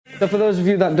So for those of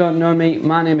you that don't know me,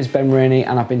 my name is Ben Rainey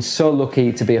and I've been so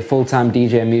lucky to be a full-time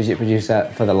DJ and music producer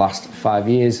for the last 5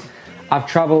 years. I've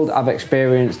travelled, I've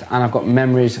experienced, and I've got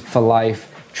memories for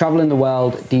life, travelling the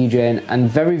world, DJing, and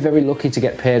very, very lucky to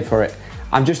get paid for it.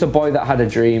 I'm just a boy that had a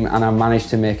dream and I managed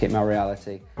to make it my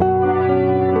reality.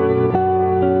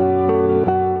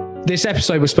 This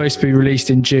episode was supposed to be released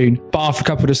in June, but after a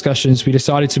couple of discussions, we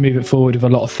decided to move it forward with a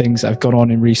lot of things that have gone on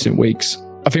in recent weeks.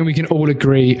 I think we can all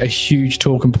agree a huge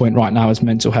talking point right now is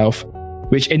mental health,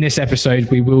 which in this episode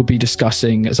we will be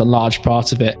discussing as a large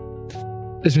part of it.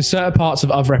 There's been certain parts of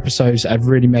other episodes that have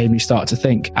really made me start to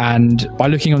think. And by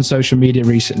looking on social media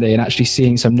recently and actually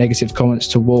seeing some negative comments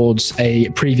towards a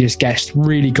previous guest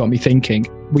really got me thinking,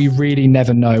 we really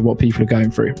never know what people are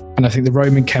going through. And I think the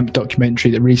Roman Kemp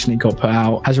documentary that recently got put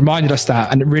out has reminded us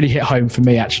that, and it really hit home for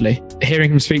me actually.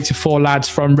 Hearing him speak to 4 lads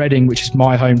from Reading, which is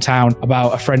my hometown,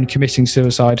 about a friend committing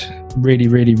suicide really,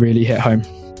 really, really hit home.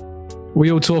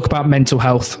 We all talk about mental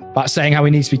health, about saying how we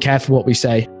need to be careful what we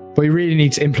say, but we really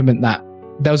need to implement that.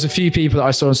 There was a few people that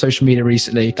I saw on social media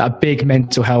recently that are big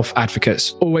mental health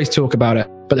advocates, always talk about it.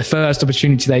 But the first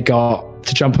opportunity they got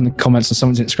to jump on the comments on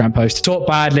someone's Instagram post, to talk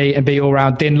badly and be all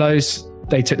around dinlows,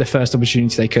 they took the first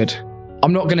opportunity they could.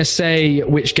 I'm not going to say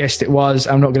which guest it was.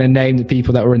 I'm not going to name the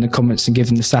people that were in the comments and give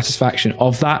them the satisfaction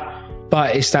of that.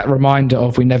 But it's that reminder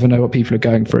of we never know what people are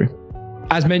going through.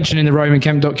 As mentioned in the Roman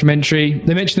Kemp documentary,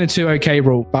 they mentioned the 2 okay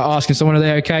rule by asking someone, are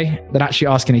they okay? Then actually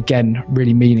asking again,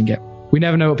 really meaning it. We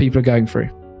never know what people are going through.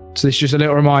 So this is just a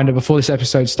little reminder before this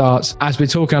episode starts, as we're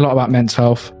talking a lot about mental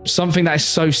health, something that is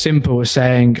so simple as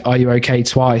saying, are you okay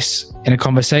twice in a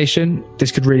conversation? This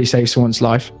could really save someone's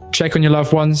life. Check on your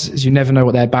loved ones, as you never know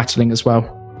what they're battling as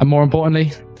well. And more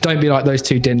importantly, don't be like those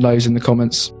 2 dinlows in the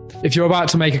comments. If you're about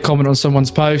to make a comment on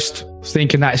someone's post,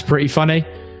 thinking that is pretty funny,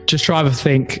 just try to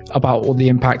think about what the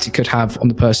impact it could have on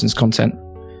the person's content.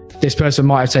 This person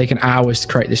might have taken hours to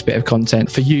create this bit of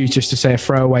content. For you just to say a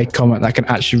throwaway comment that can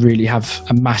actually really have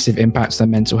a massive impact on their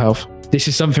mental health. This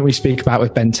is something we speak about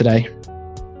with Ben today.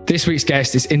 This week's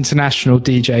guest is international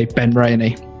DJ Ben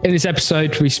Rainey. In this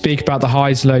episode, we speak about the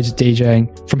highs and lows of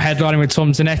DJing, from headlining with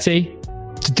Tom Zanetti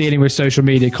to dealing with social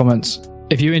media comments.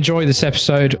 If you enjoy this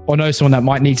episode or know someone that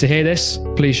might need to hear this,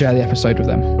 please share the episode with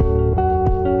them.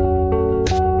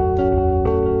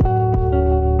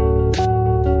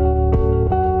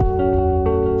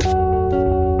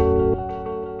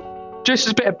 Just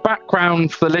as a bit of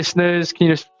background for the listeners, can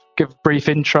you just give a brief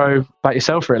intro about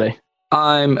yourself, really?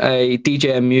 I'm a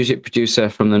DJ and music producer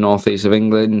from the northeast of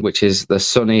England, which is the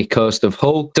sunny coast of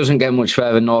Hull. Doesn't get much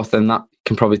further north than that. You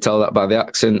can probably tell that by the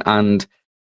accent. And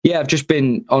yeah, I've just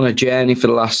been on a journey for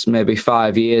the last maybe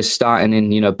 5 years, starting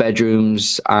in,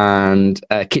 bedrooms and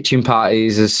kitchen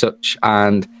parties as such,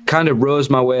 and kind of rose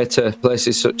my way to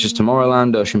places such as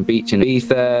Tomorrowland, Ocean Beach in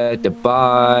Ibiza,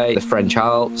 Dubai, the French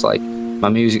Alps. My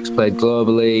music's played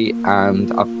globally,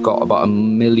 and I've got about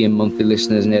 1 million monthly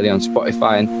listeners nearly on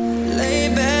Spotify. Lay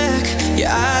back, your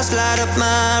eyes light up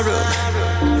my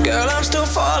room. Girl, I'm still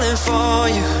falling for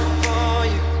you.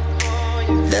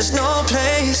 There's no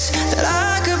place that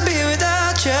I could be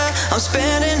without you. I'm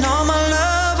spending all my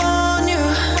love on you.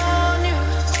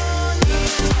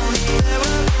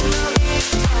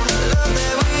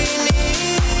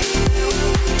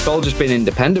 It's all just been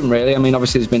independent, really. I mean,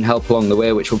 obviously there's been help along the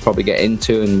way, which we'll probably get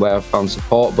into, and where I've found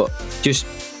support, but just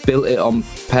built it on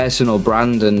personal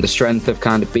brand and the strength of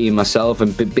kind of being myself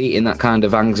and beating that kind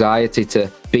of anxiety to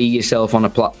be yourself on a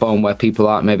platform where people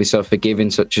aren't maybe so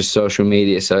forgiving, such as social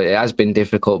media. So it has been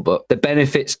difficult, but the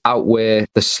benefits outweigh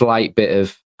the slight bit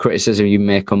of criticism you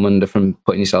may come under from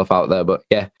putting yourself out there. But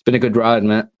yeah, it's been a good ride,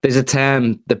 mate. There's a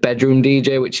term, the bedroom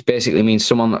DJ, which basically means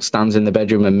someone that stands in the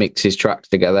bedroom and mixes tracks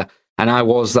together. And I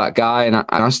was that guy, and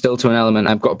I'm still to an element.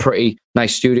 I've got a pretty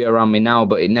nice studio around me now,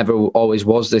 but it never always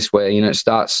was this way.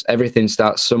 Everything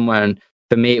starts somewhere. And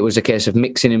for me, it was a case of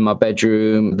mixing in my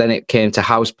bedroom. Then it came to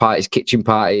house parties, kitchen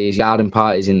parties, garden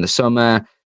parties in the summer,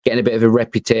 getting a bit of a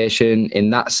reputation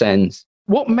in that sense.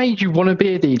 What made you want to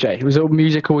be a DJ? Was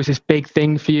music always this big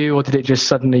thing for you, or did it just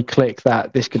suddenly click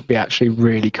that this could be actually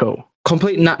really cool?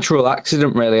 Complete natural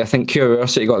accident, really. I think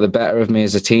curiosity got the better of me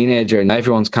as a teenager, and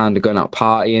everyone's kind of going out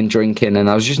partying, drinking, and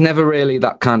I was just never really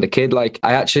that kind of kid. I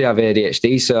actually have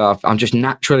ADHD, so I'm just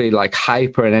naturally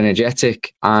hyper and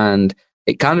energetic, and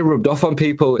it kind of rubbed off on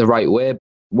people the right way.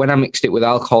 When I mixed it with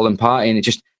alcohol and partying,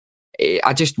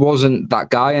 I just wasn't that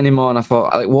guy anymore, and I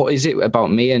thought, what is it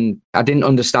about me? And I didn't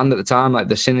understand at the time,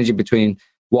 the synergy between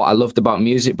what I loved about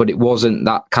music, but it wasn't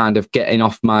that kind of getting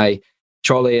off my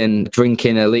trolley and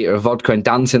drinking a litre of vodka and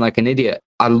dancing like an idiot.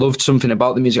 I loved something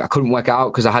about the music. I couldn't work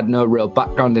out because I had no real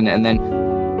background in it. And then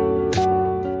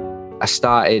I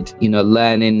started,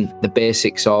 learning the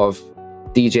basics of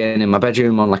DJing in my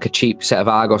bedroom on like a cheap set of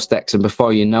Argos decks. And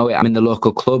before you know it, I'm in the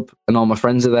local club and all my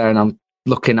friends are there and I'm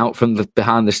looking out from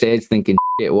behind the stage thinking,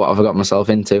 shit, what have I got myself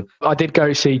into? I did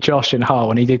go see Josh in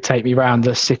Hull and he did take me around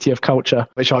the City of Culture,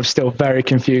 which I'm still very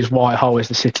confused why Hull is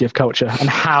the City of Culture and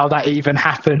how that even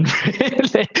happened,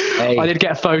 really. Hey. I did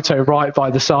get a photo right by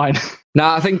the sign.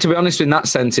 Now, I think, to be honest, in that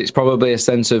sense, it's probably a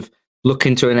sense of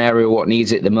looking to an area what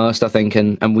needs it the most, I think,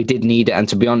 and we did need it. And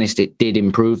to be honest, it did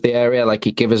improve the area. Like,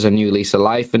 it gave us a new lease of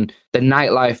life, and the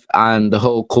nightlife and the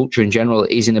whole culture in general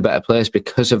is in a better place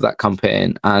because of that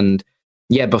campaign. And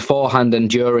yeah, beforehand and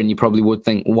during, you probably would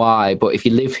think why, but if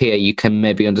you live here, you can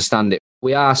maybe understand it.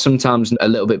 We are sometimes a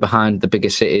little bit behind the bigger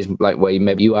cities, like where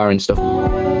maybe you are and stuff.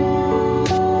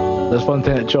 There's one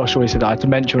thing that Josh always said I had to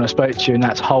mention when I spoke to you, and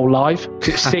that's Whole Live.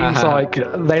 It seems like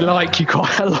they like you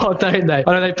quite a lot, don't they?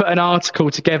 I know they put an article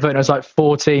together and it was like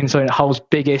 14, so Hull's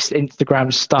biggest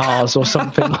Instagram stars or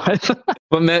something like that.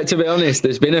 But mate, to be honest,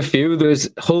 there's been a few. There's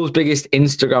Hull's biggest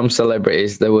Instagram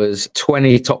celebrities. There was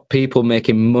 20 top people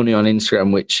making money on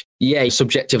Instagram, which, yeah,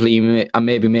 subjectively I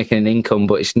may be making an income,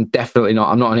 but it's definitely not.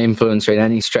 I'm not an influencer in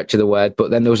any stretch of the word.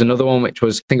 But then there was another one, which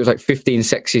was, I think it was like 15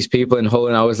 sexiest people in Hull,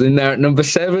 and I was in there at number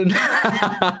 7.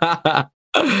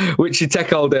 Which you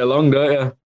take all day long, don't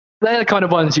you? They're the kind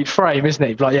of ones you'd frame, isn't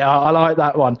it? Like, yeah, I like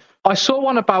that one. I saw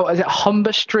one about, is it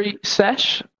Humber Street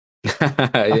Sesh?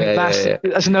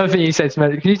 That's another thing you said to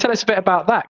me. Can you tell us a bit about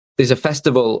that? There's a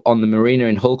festival on the marina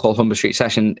in Hull called Humber Street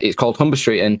Session. It's called Humber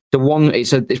Street, and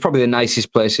it's probably the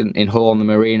nicest place in Hull on the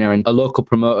marina. And a local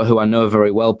promoter who I know very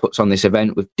well puts on this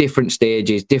event with different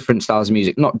stages, different styles of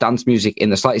music, not dance music in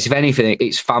the slightest. If anything,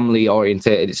 it's family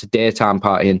orientated. It's a daytime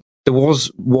party, and there was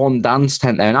one dance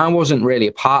tent there, and I wasn't really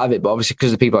a part of it, but obviously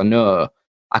because of the people I know,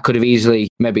 I could have easily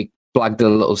maybe blagged a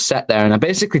little set there. And I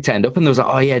basically turned up and there was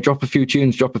like, oh yeah, drop a few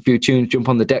tunes, jump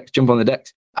on the decks.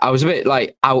 I was a bit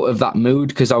like out of that mood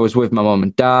because I was with my mum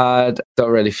and dad,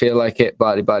 don't really feel like it,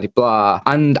 blah, blah, blah.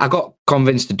 And I got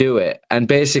convinced to do it. And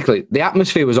basically the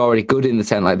atmosphere was already good in the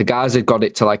tent. Like the guys had got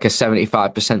it to like a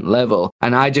 75% level.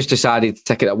 And I just decided to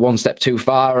take it one step too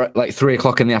far at like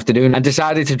 3:00 in the afternoon and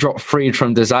decided to drop Freed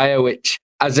from Desire, which,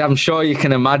 as I'm sure you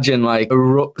can imagine, like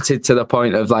erupted to the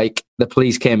point of like the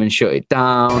police came and shut it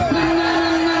down.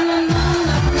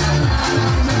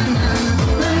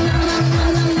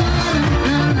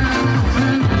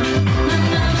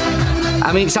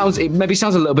 I mean, it maybe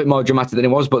sounds a little bit more dramatic than it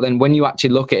was, but then when you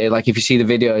actually look at it, like if you see the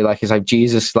video, like it's like,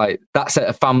 Jesus, like that's at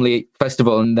a family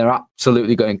festival and they're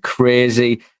absolutely going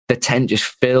crazy. The tent just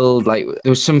filled. Like there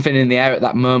was something in the air at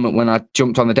that moment when I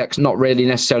jumped on the decks, not really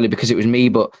necessarily because it was me,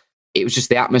 but it was just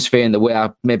the atmosphere and the way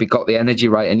I maybe got the energy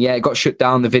right. And yeah, it got shut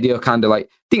down. The video kind of like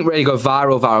didn't really go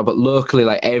viral, but locally,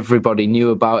 like everybody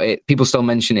knew about it. People still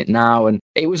mention it now. And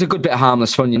it was a good bit of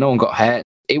harmless fun. No one got hurt.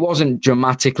 It wasn't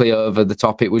dramatically over the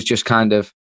top. It was just kind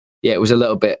of, yeah, it was a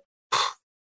little bit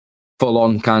full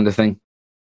on kind of thing.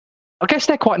 I guess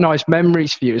they're quite nice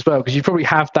memories for you as well, because you probably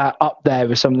have that up there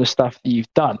with some of the stuff that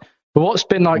you've done. But what's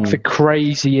been like the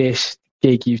craziest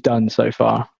gig you've done so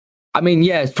far? I mean,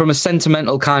 yeah, from a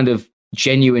sentimental kind of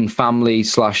genuine family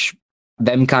 /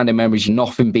 them kind of memories,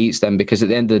 nothing beats them, because at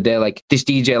the end of the day, like this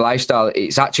DJ lifestyle,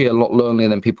 it's actually a lot lonelier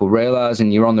than people realize.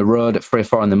 And you're on the road at 3 or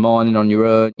 4 in the morning on your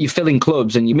own. You're filling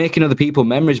clubs and you're making other people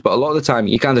memories. But a lot of the time,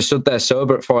 you kind of stood there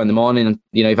sober at 4 in the morning and,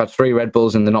 you've had 3 Red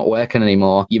Bulls and they're not working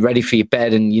anymore. You're ready for your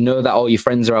bed and you know that all your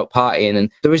friends are out partying.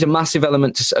 And there is a massive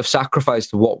element of sacrifice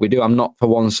to what we do. I'm not for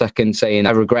one second saying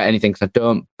I regret anything, because I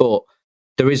don't. But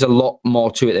there is a lot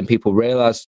more to it than people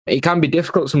realize. It can be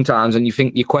difficult sometimes and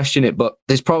you question it, but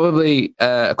there's probably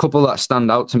a couple that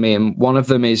stand out to me. And one of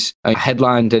them is I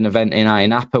headlined an event in Ayia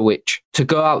Napa, which to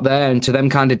go out there and to them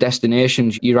kind of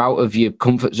destinations, you're out of your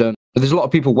comfort zone. There's a lot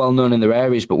of people well known in their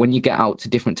areas, but when you get out to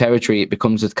different territory, it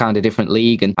becomes a kind of different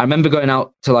league. And I remember going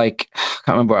out to I can't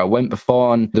remember where I went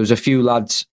before, and there was a few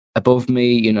lads above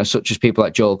me, such as people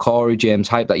like Joel Corey, James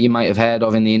Hype, that you might have heard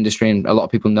of in the industry and a lot of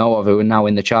people know of, who are now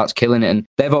in the charts killing it. And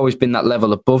they've always been that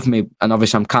level above me. And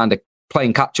obviously I'm kind of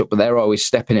playing catch up, but they're always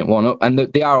stepping it one up. And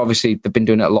they are obviously, they've been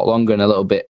doing it a lot longer and a little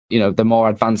bit, they're more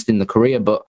advanced in the career.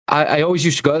 But I always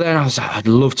used to go there and I was like, I'd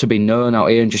love to be known out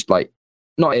here, and just like,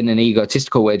 not in an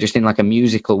egotistical way, just in like a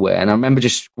musical way. And I remember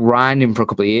just grinding for a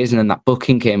couple of years, and then that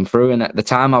booking came through. And at the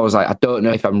time I was like, I don't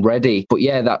know if I'm ready. But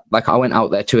yeah, that like I went out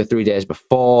there 2 or 3 days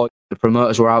before. The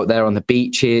promoters were out there on the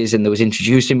beaches and they was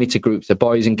introducing me to groups of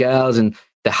boys and girls, and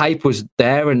the hype was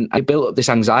there, and I built up this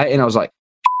anxiety and I was like,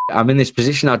 I'm in this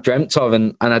position I dreamt of,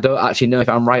 and I don't actually know if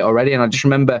I'm right already. And I just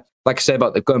remember, like I say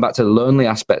about going back to the lonely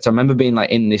aspect, I remember being like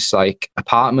in this like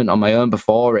apartment on my own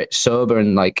before it, sober,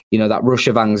 and like, you know, that rush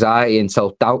of anxiety and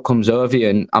self-doubt comes over you.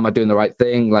 And am I doing the right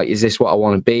thing? Like, is this what I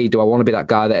want to be? Do I want to be that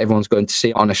guy that everyone's going to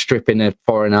see on a strip in a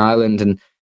foreign island? And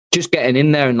just getting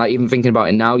in there and like even thinking about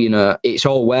it now, you know, it's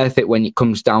all worth it when it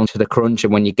comes down to the crunch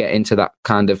and when you get into that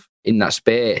kind of in that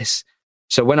space.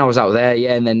 So when I was out there,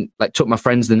 and then like took my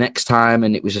friends the next time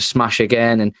and it was a smash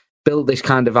again and built this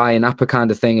kind of Iron Apple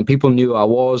kind of thing, and people knew who I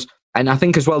was. And I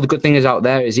think as well, the good thing is out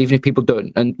there is even if people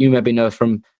don't, and you maybe know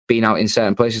from being out in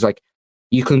certain places, like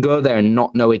you can go there and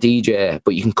not know a DJ,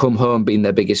 but you can come home being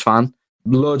their biggest fan.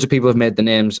 Loads of people have made the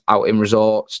names out in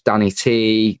resorts, Danny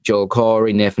T, Joel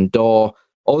Corey, Nathan Dorr,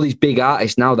 all these big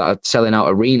artists now that are selling out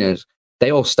arenas. They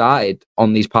all started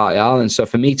on these party islands. So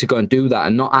for me to go and do that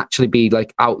and not actually be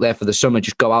like out there for the summer,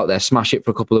 just go out there, smash it for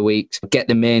a couple of weeks, get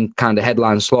the main kind of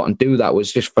headline slot and do that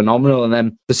was just phenomenal. And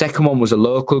then the second one was a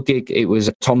local gig. It was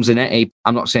Tom Zanetti.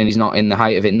 I'm not saying he's not in the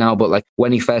height of it now, but like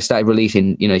when he first started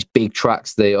releasing, you know, his big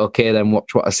tracks, the okay, then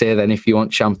watch what I say, then if you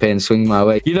want champagne, swing my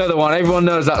way. You know the one, everyone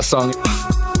knows that song.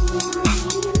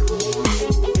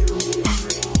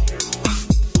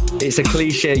 It's a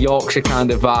cliche Yorkshire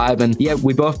kind of vibe. And yeah,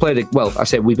 we both played a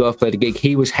gig.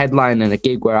 He was headlining a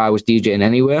gig where I was DJing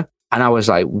anywhere. And I was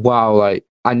like, wow, like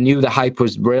I knew the hype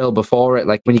was real before it.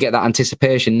 Like when you get that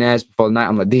anticipation nerves before the night,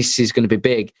 I'm like, this is going to be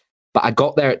big. But I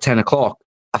got there at 10 o'clock.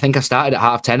 I think I started at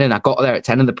 10:30 and I got there at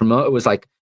 10 and the promoter was like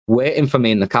waiting for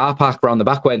me in the car park around the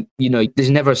back when, you know,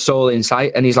 there's never a soul in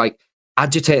sight. And he's like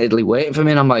agitatedly waiting for me.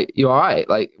 And I'm like, you all right?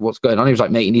 Like what's going on? He was like,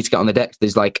 mate, you need to get on the decks.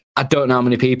 There's like, I don't know how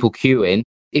many people queuing.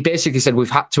 He basically said,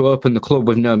 we've had to open the club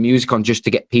with no music on just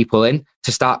to get people in,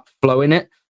 to start flowing it.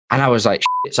 And I was like,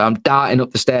 shit. So I'm darting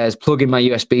up the stairs, plugging my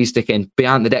USB stick in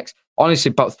behind the decks. Honestly,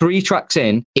 about 3 tracks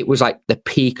in, it was like the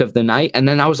peak of the night. And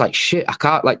then I was like, shit, I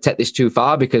can't like take this too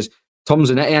far because Tom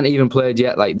Zanetti hadn't even played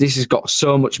yet. Like this has got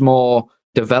so much more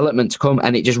development to come.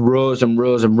 And it just rose and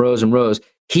rose and rose and rose.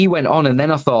 He went on and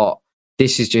then I thought,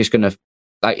 this is just going to,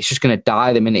 like, it's just going to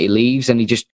die the minute he leaves. And he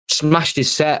just smashed his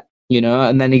set. You know,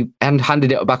 and then he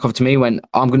handed it back off to me when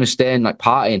I'm going to stay and like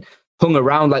partying, hung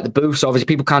around like the booth. So obviously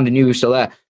people kind of knew he was still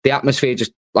there. The atmosphere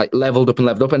just like leveled up and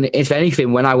leveled up. And if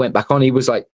anything, when I went back on, he was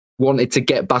like wanted to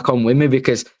get back on with me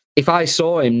because if I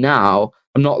saw him now,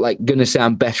 I'm not like going to say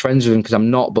I'm best friends with him because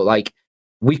I'm not, but like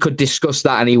we could discuss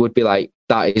that and he would be like,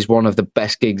 that is one of the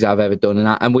best gigs I've ever done.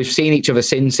 And we've seen each other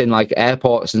since in like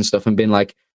airports and stuff and been like,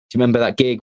 do you remember that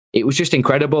gig? It was just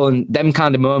incredible. And them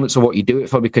kind of moments are what you do it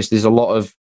for because there's a lot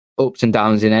of ups and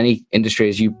downs in any industry,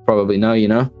 as you probably know, you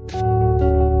know?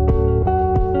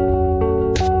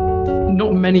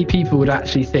 Not many people would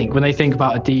actually think, when they think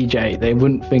about a DJ, they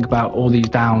wouldn't think about all these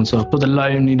downs or the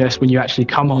loneliness when you actually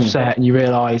come off set and you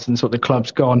realise and sort of the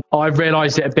club's gone. I've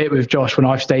realised it a bit with Josh when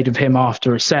I've stayed with him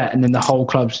after a set and then the whole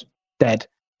club's dead.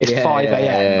 It's 5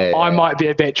 a.m. I might be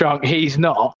a bit drunk, he's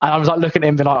not. And I was like looking at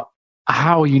him and like,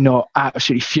 how are you not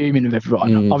absolutely fuming with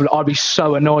everyone? I'd be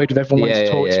so annoyed with everyone wanting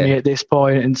to talk to me at this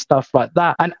point and stuff like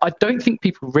that. And I don't think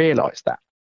people realise that.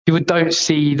 People don't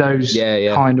see those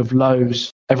kind of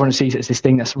lows. Everyone sees it as this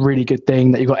thing that's a really good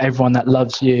thing, that you've got everyone that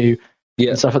loves you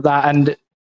and stuff like that. And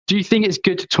do you think it's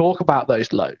good to talk about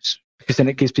those lows? Because then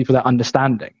it gives people that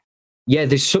understanding. Yeah,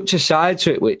 there's such a side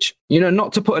to it, which, you know,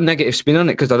 not to put a negative spin on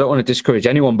it because I don't want to discourage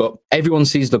anyone, but everyone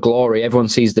sees the glory. Everyone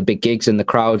sees the big gigs and the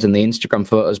crowds and the Instagram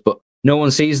photos, but no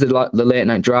one sees the late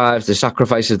night drives, the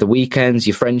sacrifices, the weekends,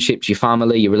 your friendships, your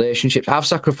family, your relationships. I've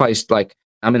sacrificed, like,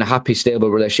 I'm in a happy, stable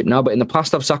relationship now, but in the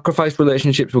past, I've sacrificed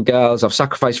relationships with girls. I've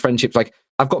sacrificed friendships. Like,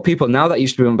 I've got people now that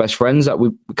used to be my best friends that we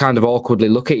kind of awkwardly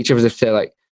look at each other as if they're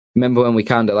like, remember when we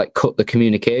kind of like cut the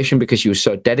communication because you were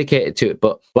so dedicated to it.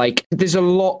 But like, there's a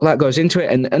lot that goes into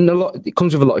it, and a lot, it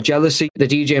comes with a lot of jealousy. The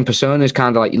DJing persona is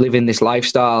kind of like you live in this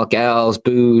lifestyle, girls,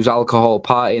 booze, alcohol,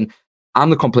 partying. I'm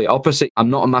the complete opposite. I'm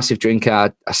not a massive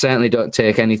drinker. I certainly don't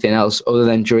take anything else other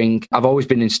than drink. I've always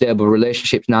been in stable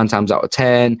relationships 9 times out of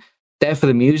 10. There for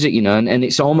the music, you know, and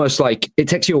it's almost like it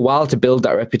takes you a while to build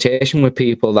that reputation with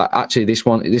people that actually this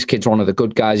kid's one of the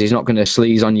good guys. He's not going to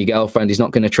sleaze on your girlfriend. He's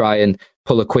not going to try and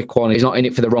pull a quick one. He's not in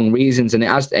it for the wrong reasons. And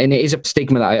it is a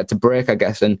stigma that I had to break, I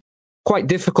guess, and quite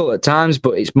difficult at times,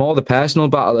 but it's more the personal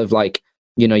battle of like,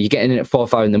 you know, you're getting in at 4 or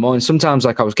 5 in the morning. Sometimes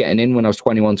like I was getting in when I was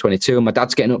 21, 22 and my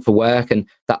dad's getting up for work, and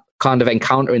that kind of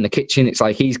encounter in the kitchen, it's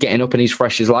like he's getting up and he's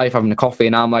fresh as life having a coffee,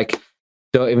 and I'm like,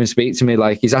 don't even speak to me.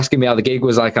 Like, he's asking me how the gig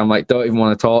was. Like, I'm like, don't even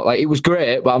want to talk. Like, it was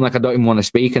great, but I'm like, I don't even want to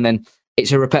speak. And then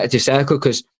it's a repetitive circle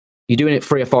because you're doing it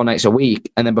 3 or 4 nights a week.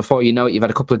 And then before you know it, you've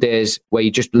had a couple of days where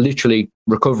you're just literally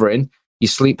recovering. Your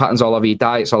sleep patterns all over, your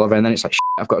diet's all over. And then it's like,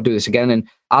 I've got to do this again. And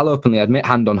I'll openly admit,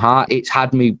 hand on heart, it's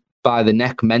had me by the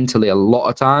neck mentally a lot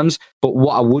of times. But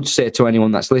what I would say to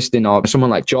anyone that's listening, or someone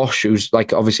like Josh, who's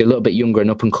like obviously a little bit younger and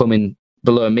up and coming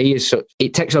below me, is so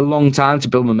it takes a long time to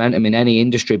build momentum in any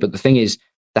industry. But the thing is,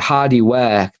 the harder you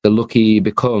work, the luckier you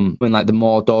become, and like the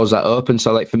more doors that open.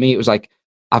 So like for me, it was like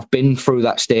I've been through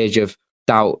that stage of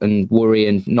doubt and worry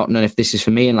and not knowing if this is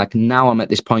for me. And like now I'm at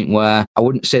this point where I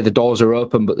wouldn't say the doors are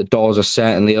open, but the doors are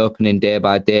certainly opening day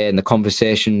by day. And the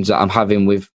conversations that I'm having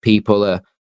with people are,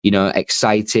 you know,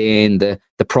 exciting, the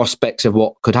prospects of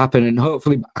what could happen. And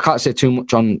hopefully I can't say too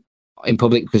much in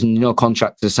public because no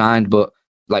contracts are signed, but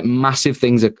like massive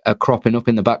things are cropping up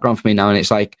in the background for me now. And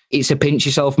it's like, it's a pinch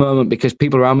yourself moment because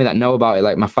people around me that know about it,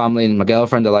 like my family and my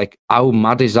girlfriend, are like, how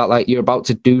mad is that? Like, you're about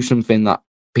to do something that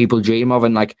people dream of.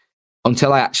 And like,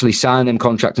 until I actually sign them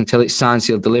contracts, until it's signed,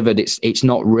 sealed, delivered, it's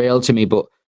not real to me. But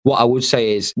what I would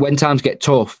say is when times get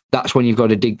tough, that's when you've got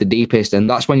to dig the deepest. And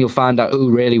that's when you'll find out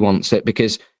who really wants it.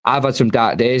 Because I've had some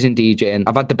dark days in DJing.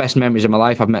 I've had the best memories of my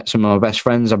life. I've met some of my best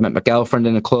friends. I've met my girlfriend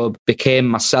in a club, became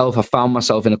myself. I found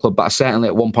myself in a club, but I certainly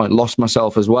at one point lost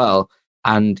myself as well.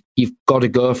 And you've got to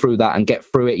go through that and get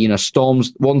through it. You know,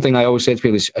 storms. One thing I always say to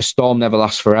people is a storm never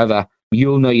lasts forever.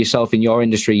 You'll know yourself in your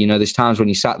industry. You know, there's times when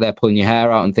you sat there pulling your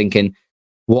hair out and thinking,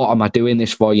 what am I doing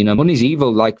this for? You know, money's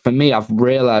evil. Like for me, I've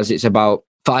realized it's about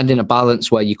finding a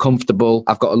balance where you're comfortable.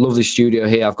 I've got a lovely studio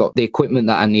here. I've got the equipment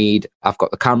that I need. I've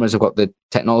got the cameras. I've got the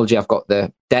technology. I've got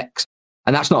the decks.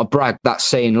 And that's not a brag. That's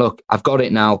saying, look, I've got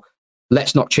it now.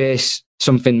 Let's not chase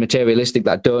something materialistic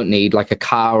that I don't need, like a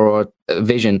car or a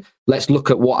vision. Let's look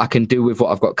at what I can do with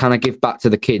what I've got. Can I give back to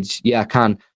the kids? Yeah, I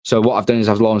can. So what I've done is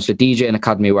I've launched a DJing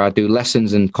academy where I do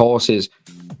lessons and courses.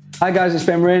 Hi guys, it's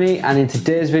Ben Rainey, and in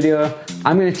today's video,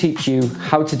 I'm going to teach you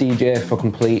how to DJ for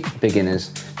complete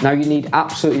beginners. Now you need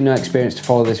absolutely no experience to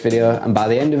follow this video, and by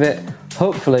the end of it,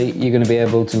 hopefully you're going to be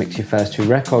able to mix your first 2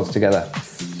 records together.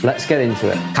 Let's get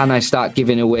into it. Can I start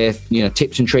giving away, you know,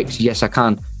 tips and tricks? Yes, I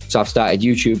can. So I've started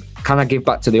YouTube. Can I give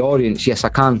back to the audience? Yes, I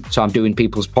can. So I'm doing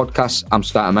people's podcasts. I'm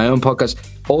starting my own podcast.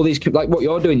 All these, like what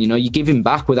you're doing, you know, you're giving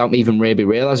back without even really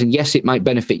realizing. Yes, it might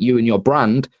benefit you and your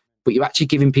brand, but you're actually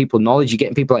giving people knowledge. You're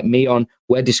getting people like me on.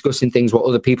 We're discussing things what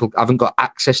other people haven't got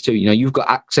access to. You know, you've got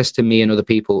access to me and other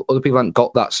people. Other people haven't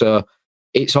got that. So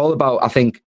it's all about, I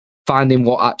think, finding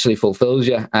what actually fulfills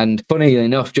you. And funny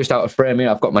enough, just out of frame here,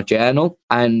 I've got my journal.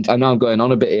 And I know I'm going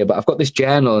on a bit here, but I've got this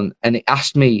journal and it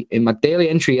asked me, in my daily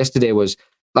entry yesterday was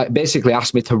like basically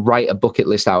asked me to write a bucket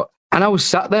list out. And I was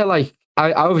sat there like,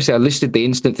 I listed the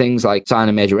instant things like sign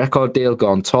a major record deal, go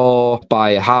on tour,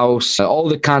 buy a house, all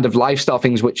the kind of lifestyle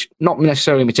things, which not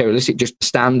necessarily materialistic, just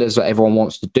standards that everyone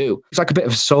wants to do. It's like a bit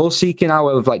of a soul-seeking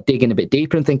hour of like digging a bit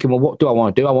deeper and thinking, well, what do I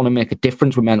want to do? I want to make a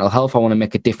difference with mental health. I want to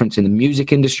make a difference in the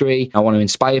music industry. I want to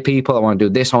inspire people. I want to do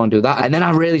this. I want to do that. And then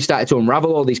I really started to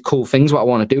unravel all these cool things, what I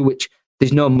want to do, which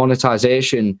there's no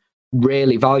monetization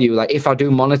really value. Like if I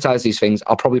do monetize these things,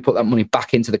 I'll probably put that money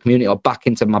back into the community or back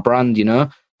into my brand, you know?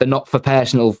 They're not for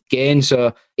personal gain.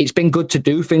 So it's been good to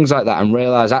do things like that and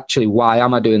realize actually why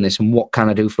am I doing this and what can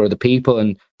I do for other people?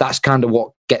 And that's kind of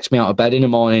what gets me out of bed in the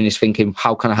morning, is thinking,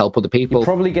 how can I help other people? You're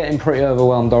probably getting pretty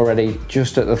overwhelmed already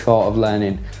just at the thought of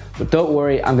learning. But don't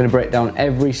worry, I'm going to break down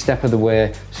every step of the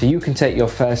way so you can take your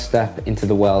first step into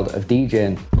the world of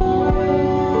DJing.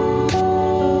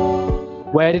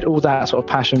 Where did all that sort of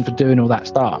passion for doing all that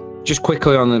start? Just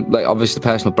quickly on the, like, obviously the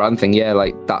personal brand thing, yeah,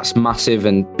 like that's massive,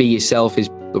 and be yourself is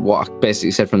what I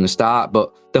basically said from the start. But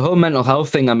the whole mental health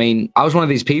thing, I mean, I was one of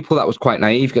these people that was quite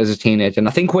naive as a teenager. And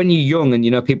I think when you're young and,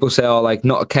 you know, people say, oh, like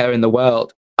not a care in the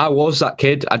world. I was that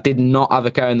kid. I did not have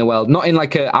a care in the world, not in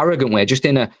like an arrogant way, just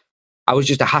I was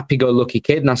just a happy-go-lucky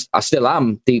kid, and I still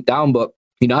am deep down. But,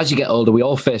 you know, as you get older, we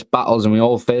all face battles and we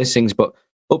all face things. But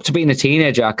up to being a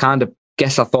teenager, I kind of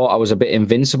guess I thought I was a bit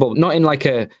invincible, not in like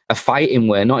a fighting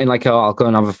way, not in like, oh, I'll go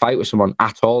and have a fight with someone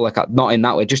at all. Like not in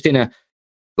that way, just in a,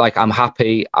 like, I'm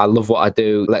happy. I love what I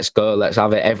do. Let's go. Let's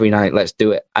have it every night. Let's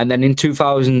do it. And then in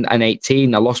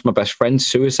 2018, I lost my best friend to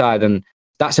suicide. And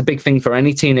that's a big thing for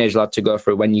any teenage lad to go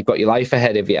through when you've got your life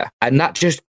ahead of you. And that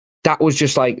was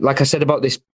just like I said about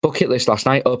this bucket list last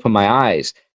night, opened my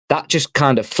eyes. That just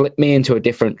kind of flipped me into a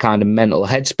different kind of mental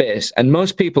headspace. And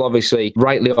most people, obviously,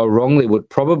 rightly or wrongly, would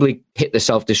probably hit the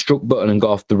self-destruct button and go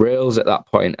off the rails at that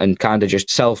point and kind of just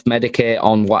self-medicate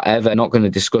on whatever. Not going to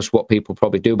discuss what people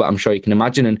probably do, but I'm sure you can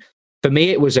imagine. And for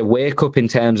me, it was a wake-up in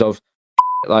terms of,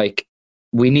 like,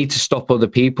 we need to stop other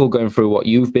people going through what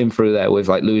you've been through there with,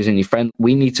 like, losing your friend.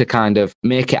 We need to kind of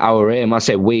make it our aim. I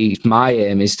say my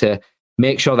aim is to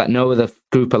make sure that no other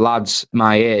group of lads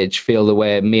my age feel the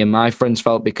way me and my friends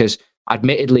felt, because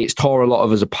admittedly, it's tore a lot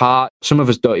of us apart. Some of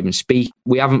us don't even speak.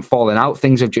 We haven't fallen out.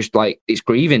 Things have just like, it's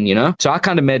grieving, you know? So I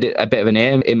kind of made it a bit of an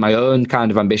aim in my own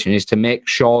kind of ambition, is to make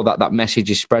sure that that message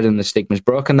is spread and the stigma's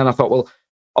broken. Then I thought, well,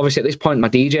 obviously at this point, my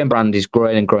DJing brand is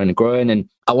growing and growing and growing, and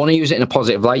I want to use it in a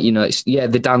positive light. You know, it's, yeah,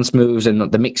 the dance moves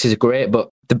and the mixes are great, but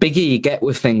the bigger you get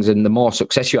with things and the more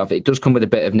success you have, it does come with a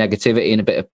bit of negativity and a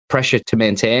bit of pressure to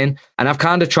maintain. And I've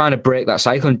kind of trying to break that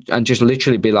cycle and just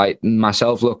literally be like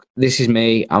myself, look, this is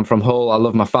me. I'm from Hull. I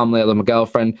love my family. I love my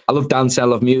girlfriend. I love dancing. I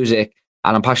love music.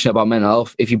 And I'm passionate about mental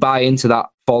health. If you buy into that,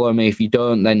 follow me. If you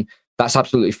don't, then that's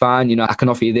absolutely fine. You know, I can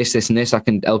offer you this, this, and this. I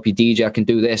can help you DJ. I can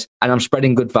do this. And I'm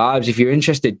spreading good vibes. If you're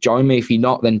interested, join me. If you're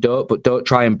not, then don't. But don't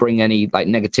try and bring any like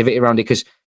negativity around it, because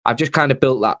I've just kind of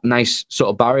built that nice sort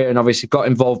of barrier, and obviously got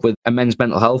involved with a men's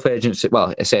mental health agency.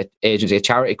 Well, it's an agency, a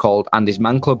charity called Andy's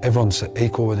Man Club. Everyone's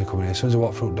equal when they come in here. As soon as they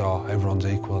walk through the door, everyone's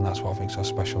equal, and that's what I think is so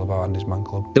special about Andy's Man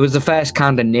Club. There was the first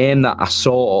kind of name that I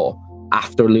saw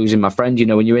after losing my friend. You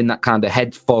know, when you're in that kind of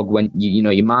head fog, when you know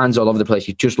your mind's all over the place,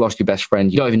 you just lost your best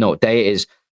friend, you don't even know what day it is.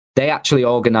 They actually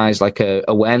organised like a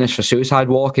awareness for suicide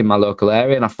walk in my local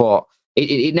area, and I thought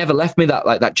it never left me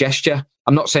that gesture.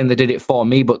 I'm not saying they did it for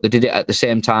me, but they did it at the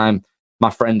same time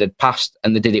my friend had passed,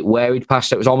 and they did it where he'd passed.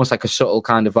 So it was almost like a subtle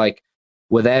kind of like,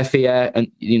 we're there for you,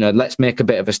 and you know, let's make a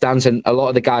bit of a stance. And a lot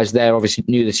of the guys there obviously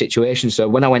knew the situation, so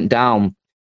when I went down,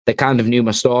 they kind of knew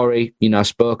my story. You know, I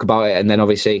spoke about it, and then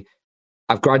obviously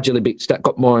I've gradually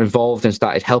got more involved and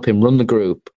started helping run the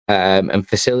group and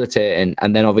facilitating.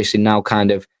 And then obviously now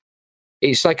kind of,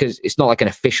 it's not like an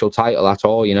official title at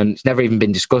all, you know, and it's never even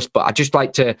been discussed, but I just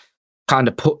like to kind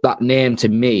of put that name to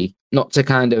me, not to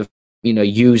kind of, you know,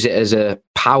 use it as a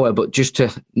power, but just to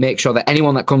make sure that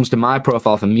anyone that comes to my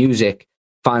profile for music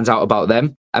finds out about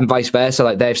them, and vice versa.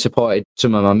 Like, they've supported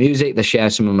some of my music, they share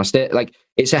some of my state. Like,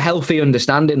 it's a healthy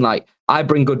understanding. Like, I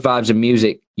bring good vibes and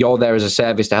music, you're there as a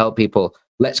service to help people.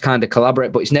 Let's kind of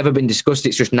collaborate, but it's never been discussed.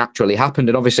 It's just naturally happened.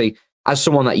 And obviously, as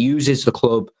someone that uses the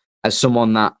club, as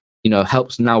someone that, you know,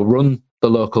 helps now run the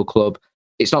local club,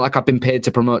 it's not like I've been paid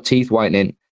to promote teeth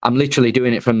whitening. I'm literally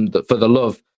doing it for the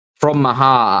love, from my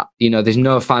heart. You know, there's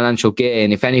no financial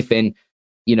gain. If anything,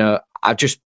 you know, I'm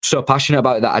just so passionate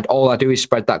about it that all I do is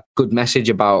spread that good message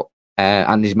about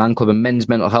Andy's Man Club and men's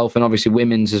mental health, and obviously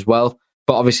women's as well.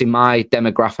 But obviously my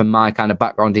demographic and my kind of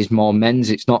background is more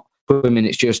men's. It's not women.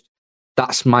 It's just,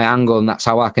 that's my angle, and that's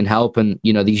how I can help. And,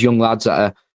 you know, these young lads that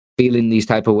are feeling these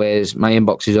type of ways, my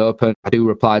inbox is open. I do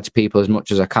reply to people as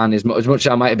much as I can, as much as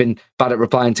I might have been bad at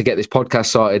replying to get this podcast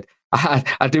sorted.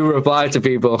 I do reply to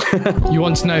people. You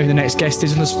want to know who the next guest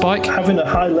is on the Spike? Having a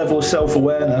high level of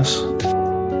self-awareness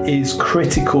is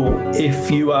critical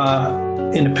if you are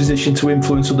in a position to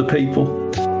influence other people.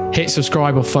 Hit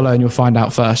subscribe or follow and you'll find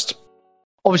out first.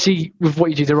 Obviously, with what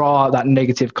you do, there are that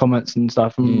negative comments and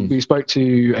stuff. And we spoke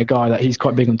to a guy that he's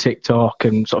quite big on TikTok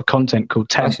and sort of content called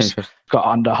Temps. Got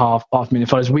under half a million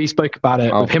followers. We spoke about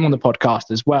it with him on the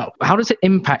podcast as well. How does it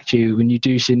impact you when you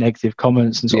do see negative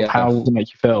comments, and sort of how does it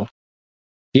make you feel?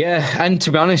 Yeah, and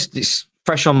to be honest, it's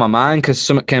fresh on my mind because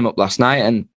something came up last night,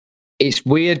 and it's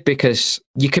weird because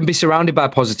you can be surrounded by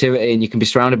positivity and you can be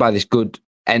surrounded by this good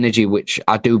energy, which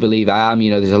I do believe I am.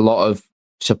 You know, there's a lot of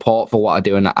support for what I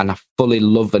do, and I fully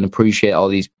love and appreciate all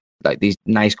these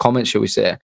nice comments, shall we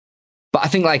say. But I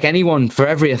think, like anyone, for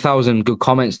every 1,000 good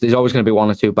comments, there's always going to be one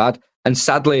or two bad. And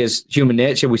sadly, as human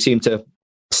nature, we seem to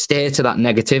stay to that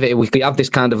negativity. We have this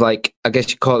kind of, like, I guess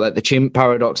you call it like the chimp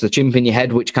paradox, the chimp in your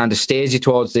head, which kind of steers you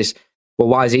towards this, well,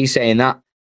 why is he saying that?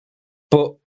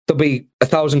 But there'll be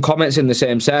 1,000 comments in the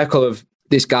same circle of,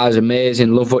 this guy's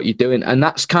amazing, love what you're doing. And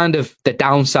that's kind of the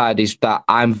downside, is that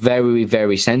I'm very,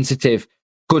 very sensitive,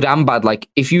 good and bad. Like,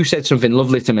 if you said something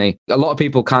lovely to me, a lot of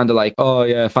people kind of like, oh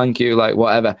yeah, thank you, like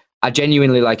whatever. I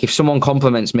genuinely, like, if someone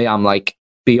compliments me, I'm like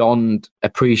beyond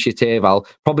appreciative. I'll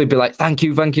probably be like, thank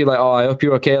you, like, oh, I hope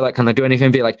you're okay, like, can I do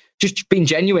anything for you? Like, just being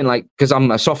genuine, like, because I'm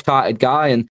a soft-hearted guy.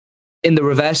 And in the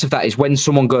reverse of that is when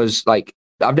someone goes like,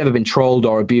 I've never been trolled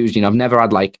or abused, you know, I've never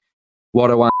had like, what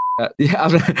do I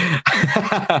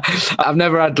I've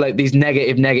never had like these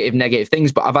negative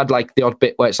things, but I've had like the odd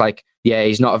bit where it's like, yeah,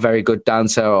 he's not a very good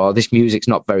dancer, or this music's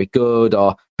not very good,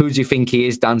 or who do you think he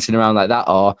is dancing around like that,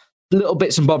 or little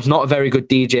bits and bobs, not a very good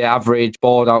DJ, average,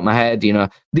 bored out my head, you know,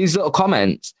 these little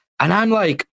comments. And I'm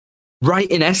like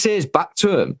writing essays back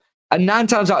to him. And 9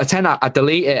 times out of 10, I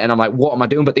delete it and I'm like, what am I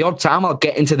doing? But the odd time I'll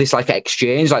get into this like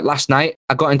exchange. Like last night,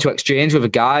 I got into exchange with a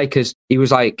guy because he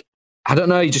was like, I don't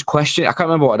know, he just questioned, I can't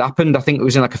remember what had happened. I think it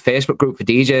was in like a Facebook group for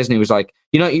DJs, and he was like,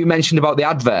 you know, you mentioned about the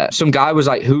advert. Some guy was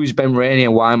like, who's Ben Rainey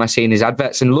and why am I seeing his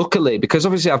adverts? And luckily, because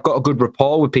obviously I've got a good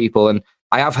rapport with people and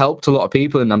I have helped a lot of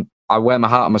people, and I wear my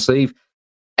heart on my sleeve,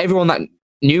 everyone that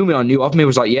knew me or knew of me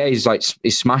was like, yeah, he's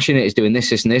smashing it, he's doing this,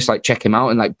 this, and this, like, check him out,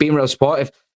 and like being real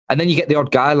supportive. And then you get the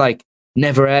odd guy like,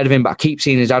 never heard of him, but I keep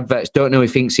seeing his adverts, don't know who he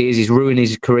thinks he is, he's ruining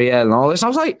his career and all this. And I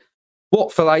was like,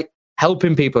 what, for like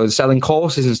helping people and selling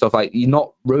courses and stuff? Like, you're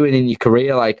not ruining your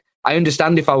career. Like, I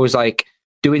understand if I was like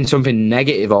doing something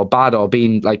negative or bad or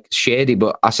being like shady,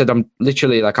 but I said, I'm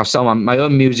literally like, I sell my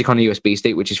own music on a USB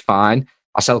stick, which is fine.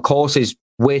 I sell courses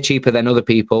way cheaper than other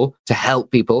people to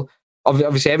help people.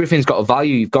 Obviously, everything's got a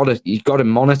value. You've got to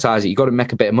monetize it. You've got to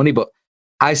make a bit of money, but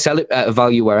I sell it at a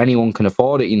value where anyone can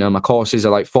afford it. You know, my courses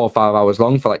are like 4 or 5 hours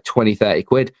long for like 20, 30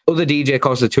 quid. Other DJ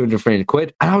courses are 200, 300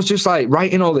 quid. And I was just like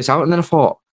writing all this out. And then I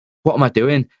thought, what am I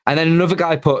doing? And then another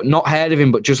guy put, not heard of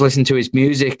him, but just listen to his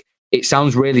music. It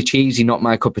sounds really cheesy, not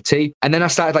my cup of tea. And then I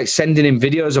started like sending him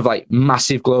videos of like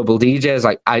massive global DJs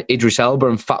like Idris Elba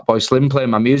and Fatboy Slim playing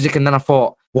my music. And then I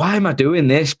thought, why am I doing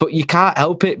this? But you can't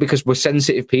help it because we're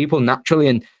sensitive people naturally.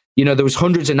 And, you know, there was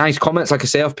hundreds of nice comments, like I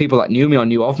say, of people that knew me or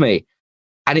knew of me.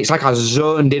 And it's like I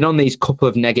zoned in on these couple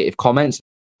of negative comments.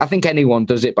 I think anyone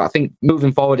does it, but I think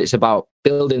moving forward, it's about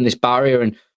building this barrier.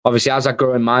 And obviously, as I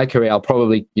grow in my career, I'll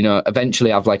probably, you know,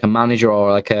 eventually have like a manager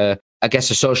or like a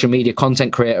social media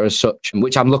content creator as such,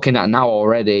 which I'm looking at now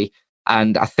already.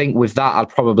 And I think with that, I'll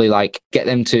probably like get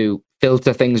them to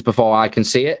filter things before I can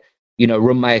see it, you know,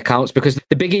 run my accounts, because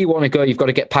the bigger you want to go, you've got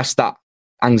to get past that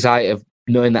anxiety of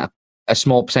knowing that a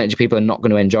small percentage of people are not going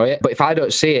to enjoy it. But if I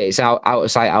don't see it, it's out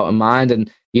of sight, out of mind. And,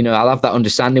 you know, I'll have that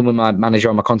understanding with my manager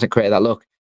or my content creator that, look,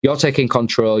 you're taking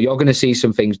control. You're going to see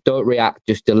some things. Don't react,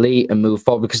 just delete and move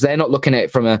forward, because they're not looking at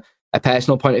it from a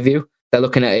personal point of view. They're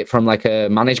looking at it from like a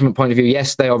management point of view.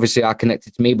 Yes, they obviously are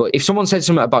connected to me, but if someone said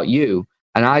something about you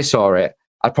and I saw it,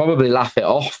 I'd probably laugh it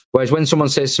off. Whereas when someone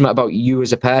says something about you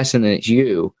as a person and it's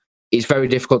you, it's very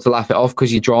difficult to laugh it off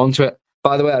because you're drawn to it.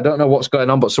 By the way, I don't know what's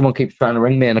going on, but someone keeps trying to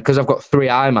ring me, and because I've got 3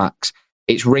 iMacs,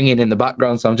 it's ringing in the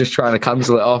background, so I'm just trying to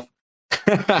cancel it off.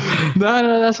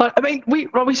 No, that's like, I mean,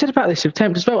 we said about this with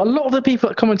Tempt as well. A lot of the people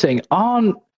that are commenting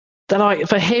aren't, they're like,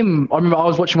 for him, I remember I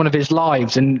was watching one of his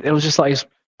lives, and it was just like his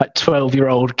like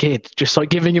 12-year-old kid just like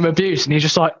giving him abuse, and he's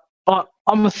just like,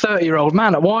 I'm a 30-year-old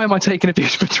man, why am I taking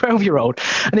abuse from a 12-year-old?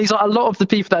 And he's like, a lot of the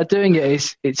people that are doing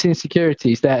it, it's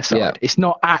insecurities their side. Yeah. It's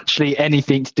not actually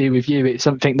anything to do with you. It's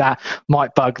something that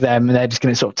might bug them, and they're just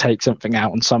going to sort of take something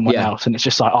out on someone else. And it's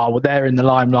just like, oh, well, they're in the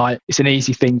limelight, it's an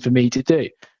easy thing for me to do.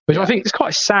 Which I think is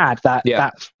quite sad that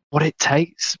that's what it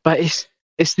takes. But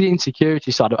it's the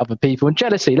insecurity side of other people and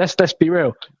jealousy. Let's be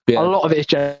real. Yeah. A lot of it is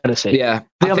jealousy. Yeah.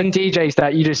 The other DJs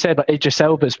that you just said, like Idris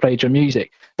Elba's played your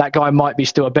music. That guy might be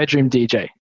still a bedroom DJ.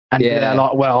 And they're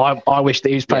like, well, I wish that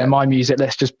he was playing my music.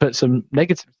 Let's just put some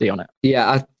negativity on it.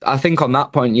 Yeah, I think on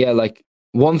that point, like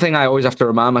one thing I always have to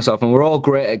remind myself, and we're all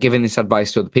great at giving this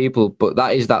advice to other people, but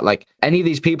that is that like any of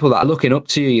these people that are looking up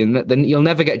to you, and then you'll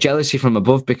never get jealousy from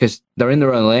above because they're in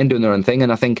their own lane doing their own thing.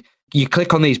 And I think you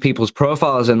click on these people's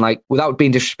profiles and like, without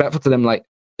being disrespectful to them, like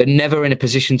they're never in a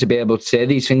position to be able to say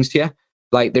these things to you.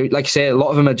 Like like you say, a lot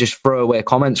of them are just throwaway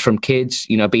comments from kids,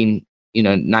 you know, being, you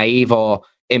know, naive or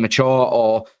immature,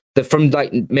 or they're from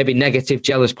like maybe negative,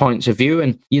 jealous points of view.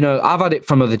 And, you know, I've had it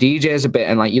from other DJs a bit,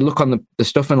 and like you look on the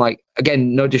stuff and like,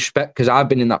 again, no disrespect because I've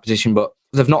been in that position, but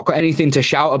they've not got anything to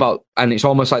shout about. And it's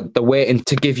almost like they're waiting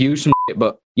to give you some shit.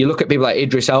 But you look at people like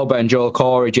Idris Elba and Joel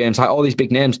Corey, James, like all these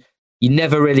big names, you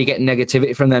never really get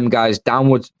negativity from them guys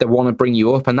downwards. They want to bring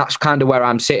you up. And that's kind of where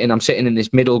I'm sitting. I'm sitting in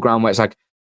this middle ground where it's like,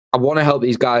 I want to help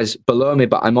these guys below me,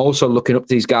 but I'm also looking up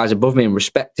to these guys above me and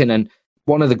respecting. And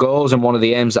one of the goals and one of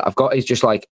the aims that I've got is just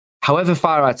like, however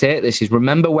far I take this is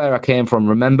remember where I came from,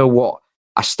 remember what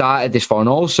I started this for. And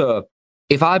also,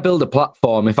 if I build a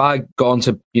platform, if I go on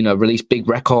to, you know, release big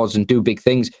records and do big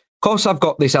things, of course I've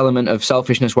got this element of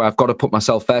selfishness where I've got to put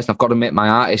myself first and I've got to make my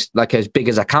artist like as big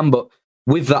as I can. But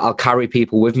with that, I'll carry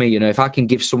people with me. You know, if I can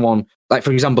give someone, like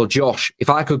for example, Josh, if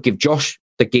I could give Josh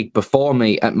the gig before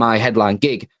me at my headline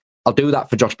gig, I'll do that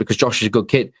for Josh because Josh is a good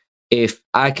kid. If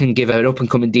I can give an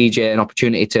up-and-coming DJ an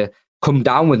opportunity to come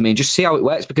down with me and just see how it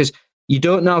works, because you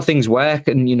don't know how things work,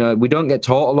 and you know we don't get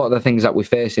taught a lot of the things that we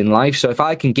face in life. So if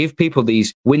I can give people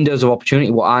these windows of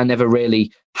opportunity, what I never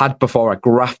really had before I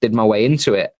grafted my way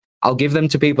into it, I'll give them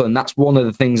to people. And that's one of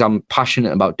the things I'm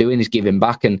passionate about doing, is giving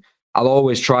back. And I'll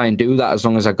always try and do that as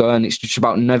long as I go. And it's just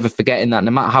about never forgetting that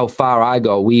no matter how far I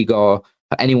go, we go,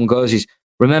 anyone goes, is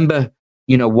remember,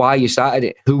 you know, why you started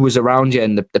it, who was around you,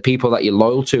 and the people that you're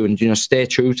loyal to, and, you know, stay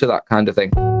true to that kind of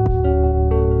thing.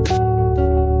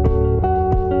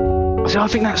 I So I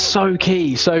think that's so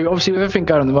key. So obviously with everything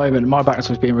going on at the moment, my background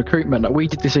was being recruitment. Like we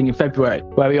did this thing in February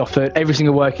where we offered every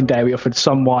single working day, we offered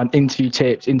someone interview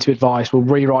tips, interview advice. We'll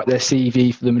rewrite their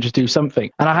CV for them and just do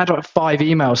something. And I had like 5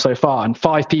 emails so far, and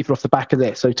 5 people off the back of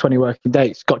this, so 20 working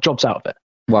days, got jobs out of it.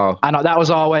 Wow. And that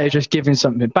was our way of just giving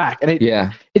something back. And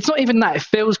it's not even that it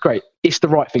feels great. It's the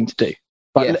right thing to do.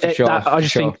 Like, for sure. I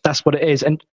just think that's what it is.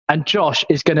 And Josh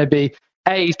is going to be,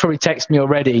 he's probably texted me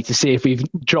already to see if we've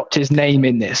dropped his name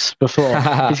in this before. He's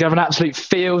going to have an absolute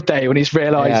field day when he's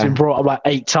realised he's been brought up like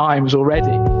 8 times already.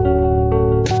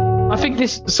 I think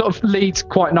this sort of leads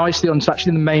quite nicely on to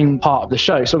actually the main part of the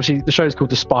show. So obviously the show is called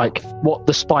The Spike. What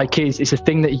The Spike is a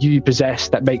thing that you possess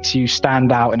that makes you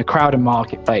stand out in a crowded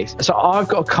marketplace. So I've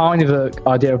got a kind of an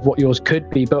idea of what yours could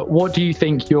be, but what do you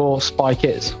think your spike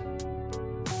is?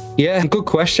 Yeah, good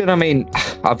question. I mean,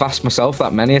 I've asked myself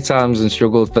that many times and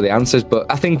struggled for the answers, but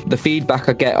I think the feedback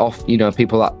I get off,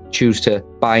 people that choose to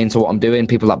buy into what I'm doing,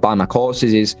 people that buy my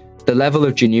courses, is the level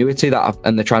of genuity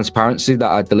and the transparency that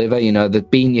I deliver, the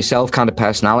being yourself kind of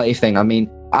personality thing. I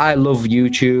mean, I love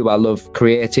YouTube, I love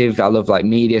creative, I love like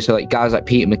media. So like guys like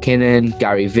Peter McKinnon,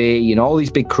 Gary Vee, all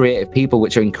these big creative people,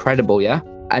 which are incredible. Yeah.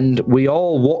 And we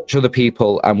all watch other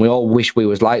people and we all wish we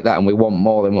was like that and we want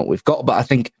more than what we've got. But I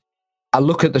think I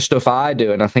look at the stuff I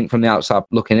do and I think from the outside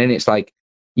looking in, it's like,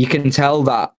 you can tell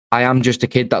that I am just a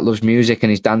kid that loves music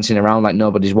and is dancing around like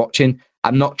nobody's watching.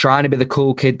 I'm not trying to be the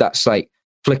cool kid that's like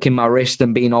flicking my wrist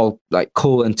and being all like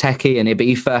cool and techie and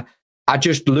Ibiza. I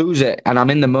just lose it and I'm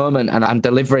in the moment and I'm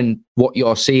delivering what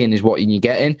you're seeing is what you're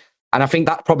getting. And I think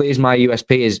that probably is my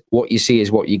USP, is what you see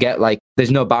is what you get. Like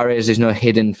there's no barriers, there's no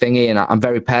hidden thingy, and I'm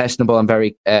very personable, I'm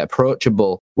very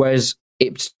approachable. Whereas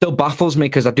it still baffles me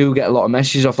because I do get a lot of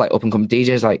messages off like up and coming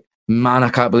DJs like, man, I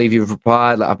can't believe you've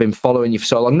replied. Like I've been following you for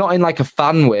so long, not in like a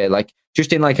fan way, like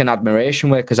just in like an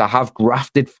admiration way, because I have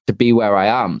grafted to be where I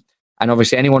am. And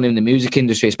obviously anyone in the music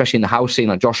industry, especially in the house scene,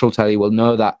 like Josh will tell you, will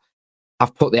know that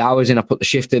I've put the hours in, I put the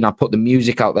shift in, I put the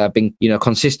music out there, I've been,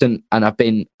 consistent and I've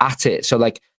been at it. So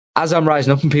like, as I'm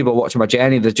rising up and people watching my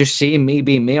journey, they're just seeing me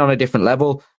being me on a different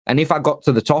level. And if I got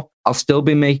to the top, I'll still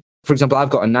be me. For example, I've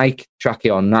got a Nike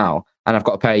trackie on now and I've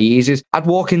got a pair of Yeezys. I'd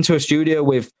walk into a studio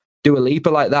with Dua Lipa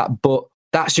like that, but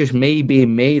that's just me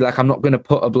being me. Like I'm not going to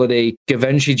put a bloody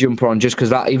Givenchy jumper on just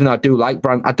because that, even though I do like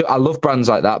brand, I love brands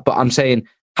like that, but I'm saying,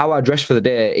 how I dress for the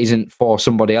day isn't for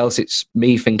somebody else. It's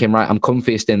me thinking, right, I'm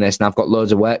comfiest in this and I've got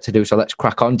loads of work to do, so let's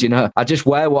crack on. I just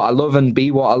wear what I love and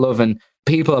be what I love, and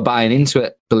people are buying into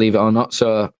it, believe it or not.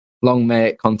 So long may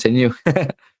it continue.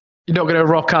 You're not going to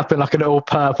rock up in like an all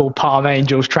purple Palm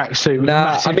Angels tracksuit with a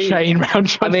massive chain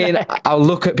round your neck. I'll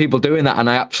look at people doing that and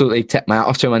I absolutely take my hat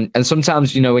off to them. And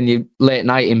sometimes, when you're late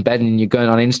night in bed and you're going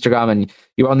on Instagram and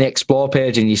you're on the Explore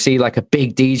page and you see like a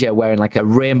big DJ wearing like a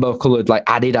rainbow coloured like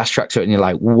Adidas tracksuit and you're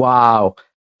like, wow.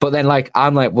 But then like,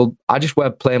 I'm like, well, I just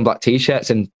wear plain black t-shirts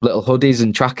and little hoodies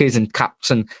and trackies and caps.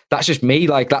 And that's just me.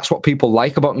 Like, that's what people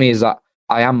like about me, is that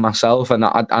I am myself and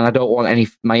I don't want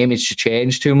my image to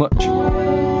change too much.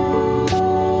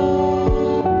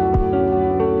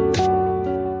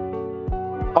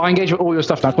 I engage with all your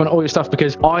stuff now. I comment all your stuff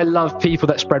because I love people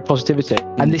that spread positivity.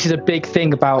 And this is a big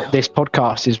thing about this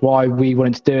podcast, is why we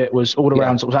wanted to do it, was all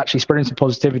around sort of actually spreading some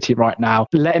positivity right now,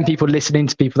 letting people listen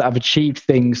into people that have achieved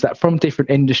things that from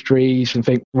different industries and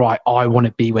think, right, I want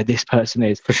to be where this person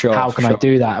is. For sure. How can I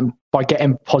do that? And by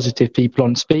getting positive people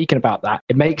on speaking about that,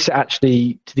 it makes it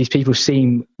actually to these people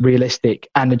seem realistic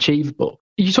and achievable.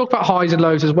 You talk about highs and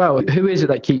lows as well. Who is it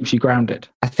that keeps you grounded?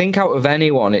 I think out of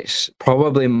anyone, it's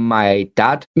probably my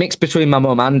dad. Mixed between my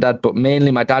mum and dad, but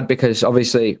mainly my dad, because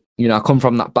obviously, I come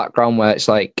from that background where it's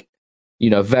like,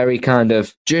 very kind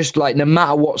of just like, no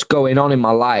matter what's going on in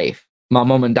my life, my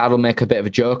mum and dad will make a bit of a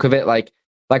joke of it. Like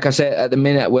I said, at the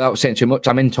minute, without saying too much,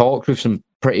 I'm in talks with some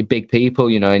pretty big people,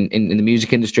 in the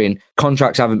music industry, and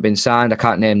contracts haven't been signed. I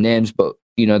can't name names, but,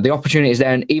 the opportunity is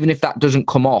there. And even if that doesn't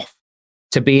come off,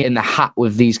 to be in the hat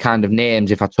with these kind of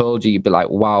names, if I told you, you'd be like,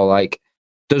 wow, like,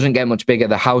 doesn't get much bigger,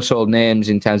 the household names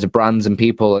in terms of brands and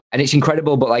people. And it's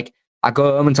incredible, but like, I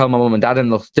go home and tell my mum and dad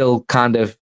and they'll still kind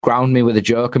of ground me with a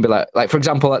joke and be like, for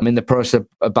example, I'm in the process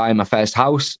of buying my first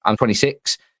house. I'm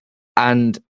 26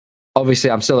 and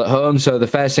obviously I'm still at home. So the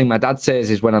first thing my dad says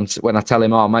is when I tell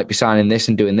him, I might be signing this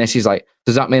and doing this, he's like,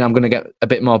 does that mean I'm going to get a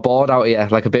bit more bored out here?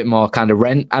 Like a bit more kind of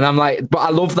rent? And I'm like, but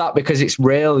I love that because it's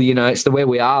real, it's the way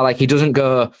we are. Like he doesn't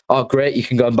go, oh great, you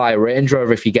can go and buy a Range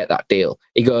Rover if you get that deal.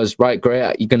 He goes, right,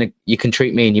 great, you can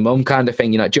treat me and your mum kind of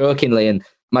thing, jokingly. And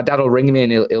my dad will ring me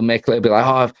and he'll be like,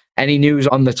 oh, any news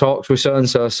on the talks with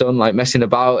so-and-so son, like messing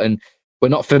about. And we're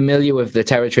not familiar with the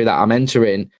territory that I'm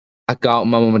entering. I go out with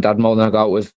my mum and dad more than I go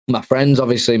out with my friends.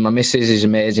 Obviously, my missus is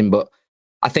amazing, but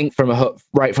I think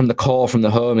right from the core, from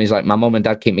the home, is like my mum and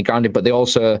dad keep me grounded, but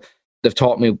they've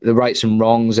taught me the rights and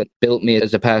wrongs and built me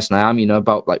as the person I am,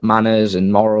 about like manners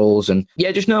and morals and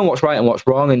just knowing what's right and what's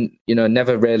wrong, and,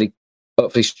 never really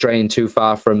hopefully straying too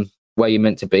far from where you're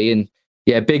meant to be. And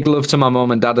big love to my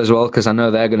mum and dad as well, because I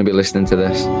know they're going to be listening to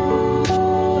this.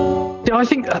 Yeah, I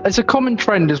think it's a common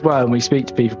trend as well when we speak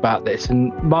to people about this,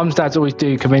 and mums, dads always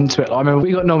do come into it. I remember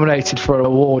we got nominated for an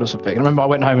award or something. I remember I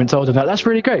went home and told them that's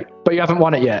really great, but you haven't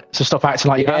won it yet. So stop acting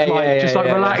like you have.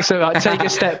 Relax. So take a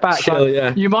step back.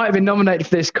 Chill, You might have been nominated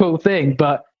for this cool thing,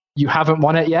 but you haven't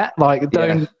won it yet. Like,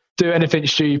 don't do anything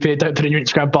stupid. Don't put in your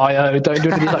Instagram bio. Don't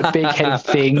do any like big head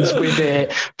things with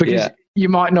it, because you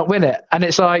might not win it. And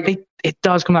it's like, it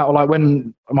does come out like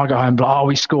when I might go home, but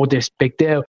we scored this big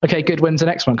deal. Okay, good. When's the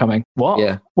next one coming? What?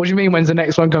 Yeah. What do you mean, when's the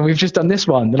next one coming? We've just done this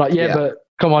one. They're like, but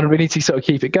come on, we need to sort of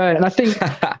keep it going. And I think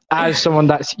as someone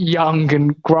that's young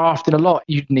and grafting a lot,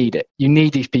 you need it. You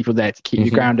need these people there to keep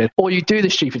you grounded. Or you do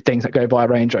the stupid things that go buy a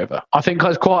Range Rover. I think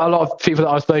there's quite a lot of people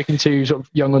that I've spoken to, sort of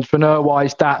young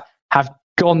entrepreneur-wise, that have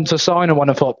gone to sign on one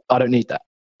and thought, I don't need that.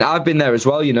 I've been there as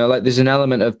well, like there's an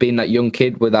element of being that young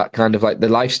kid with that kind of like the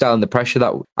lifestyle and the pressure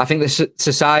that I think the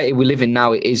society we live in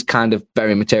now is kind of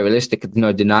very materialistic. There's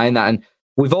no denying that. And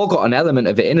we've all got an element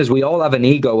of it in us. We all have an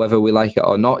ego, whether we like it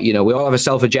or not. We all have a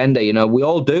self agenda, we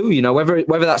all do,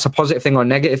 whether that's a positive thing or a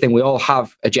negative thing, we all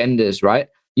have agendas, right?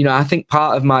 I think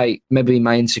part of my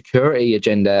insecurity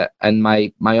agenda and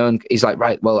my own is like,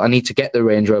 right, well, I need to get the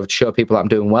Range Rover to show people that I'm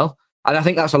doing well. And I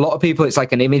think that's a lot of people. It's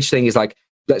like an image thing. Is like,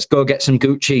 let's go get some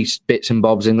Gucci bits and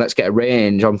bobs and let's get a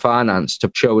Range on finance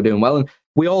to show we're doing well. And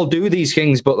we all do these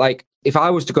things, but like, if I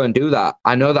was to go and do that,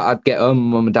 I know that I'd get home,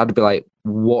 mum and dad would be like,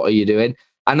 what are you doing?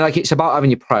 And like, it's about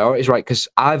having your priorities right. Because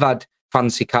I've had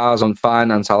fancy cars on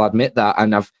finance, I'll admit that.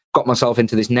 And I've got myself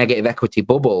into this negative equity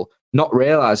bubble, not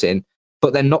realizing,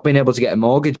 but then not being able to get a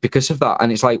mortgage because of that.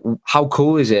 And it's like, how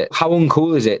cool is it? How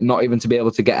uncool is it not even to be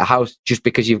able to get a house just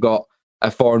because you've got a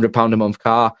 £400 a month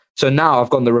car? So now I've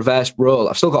gone the reverse role.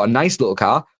 I've still got a nice little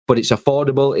car, but it's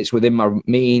affordable. It's within my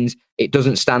means. It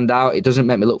doesn't stand out. It doesn't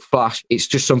make me look flash. It's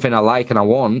just something I like and I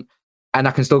want. And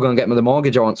I can still go and get me the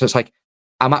mortgage I want. So it's like,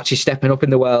 I'm actually stepping up in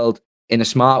the world in a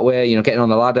smart way, getting on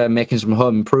the ladder, making some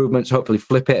home improvements, hopefully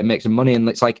flip it and make some money. And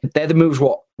it's like, they're the moves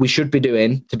what we should be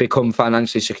doing to become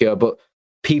financially secure. But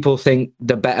people think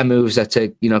the better moves are to,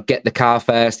 get the car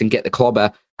first and get the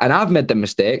clobber. And I've made the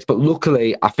mistakes, but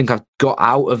luckily I think I've got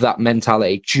out of that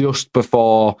mentality just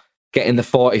before getting the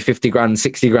 40, 50 grand,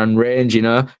 60 grand range,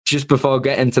 just before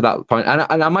getting to that point. And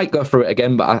I might go through it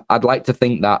again, but I'd like to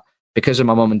think that because of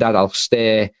my mum and dad, I'll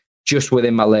stay just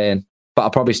within my lane, but I'll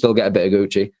probably still get a bit of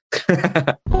Gucci.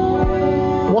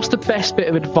 What's the best bit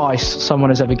of advice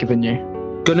someone has ever given you?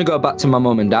 Gonna go back to my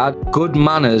mum and dad. Good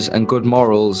manners and good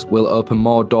morals will open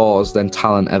more doors than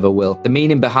talent ever will. The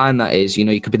meaning behind that is,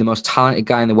 you could be the most talented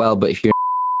guy in the world, but if you're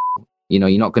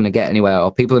you're not going to get anywhere,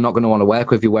 or people are not going to want to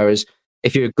work with you. Whereas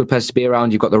if you're a good person to be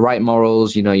around, you've got the right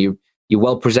morals, you're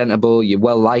well presentable, you're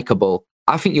well likable,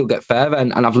 I think you'll get further.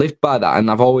 And I've lived by that.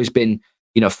 And I've always been,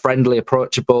 friendly,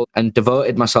 approachable, and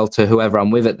devoted myself to whoever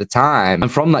I'm with at the time.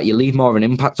 And from that, you leave more of an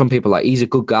impact on people. Like, he's a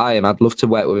good guy and I'd love to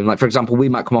work with him. Like, for example, we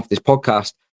might come off this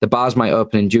podcast, the bars might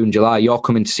open in June, July. You're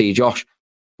coming to see Josh.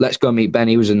 Let's go meet Ben.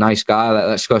 He was a nice guy.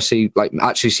 Let's go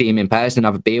actually see him in person,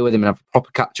 have a beer with him and have a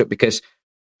proper catch up, because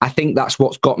I think that's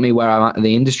what's got me where I'm at in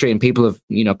the industry. And people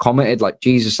have, commented like,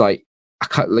 Jesus, like, I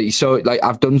can't, like, so like,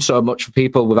 I've done so much for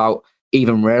people without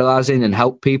even realizing, and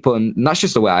help people. And that's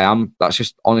just the way I am. That's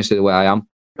just honestly the way I am.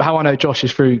 How I know Josh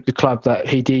is through the club that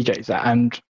he DJs at,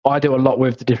 and I do a lot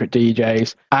with the different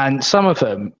DJs, and some of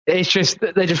them, it's just,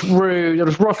 they're just rude. They'll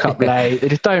just rock up late. They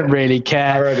just don't really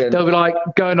care. Arrogant. They'll be like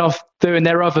going off doing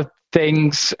their other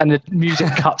things, and the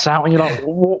music cuts out, and you're like,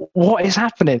 what is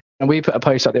happening? And we put a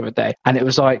post up the other day, and it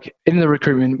was like, in the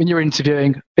recruitment, when you're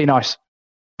interviewing, be nice,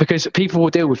 because people will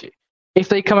deal with you. If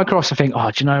they come across and think,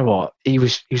 oh, do you know what? He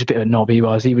was a bit of a knob. He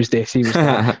was this, he was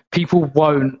that. People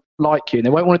won't like you, and they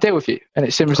won't want to deal with you. And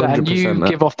it's simple as that. And you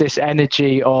give off this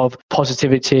energy of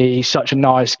positivity, such a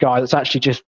nice guy that's actually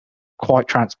just quite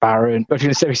transparent. But if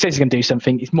he says he's going to do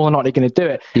something, he's more than likely going to do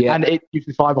it. Yeah. And it gives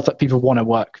the vibe off that people want to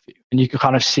work with you, and you can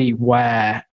kind of see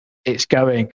where it's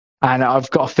going. And I've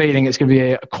got a feeling it's going to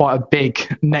be quite a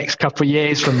big next couple of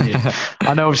years from you.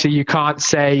 I know obviously you can't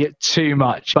say too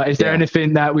much, but is there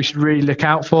anything that we should really look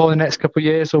out for in the next couple of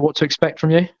years, or what to expect from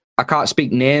you? I can't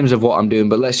speak names of what I'm doing,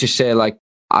 but let's just say, like,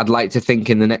 I'd like to think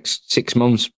in the next 6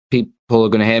 months, people are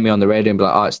going to hear me on the radio and be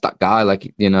like, oh, it's that guy.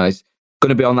 Like, it's going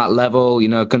to be on that level,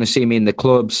 going to see me in the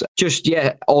clubs. Just,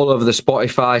 all over the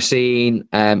Spotify scene.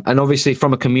 And obviously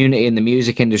from a community in the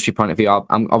music industry point of view,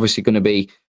 I'm obviously going to be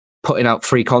putting out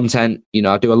free content. You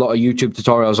know, I do a lot of YouTube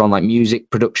tutorials on like music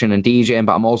production and DJing,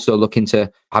 but I'm also looking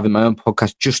to having my own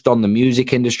podcast just on the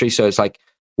music industry. So it's like,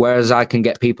 whereas I can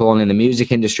get people on in the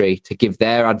music industry to give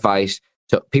their advice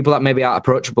to people that maybe aren't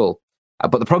approachable.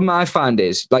 But the problem I find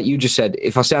is, like you just said,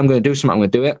 if I say I'm going to do something, I'm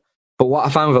going to do it. But what I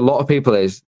find with a lot of people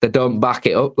is they don't back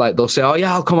it up. Like they'll say, oh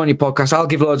yeah, I'll come on your podcast. I'll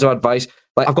give loads of advice.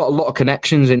 Like I've got a lot of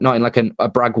connections, not in like a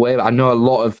brag way, but I know a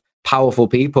lot of powerful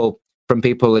people, from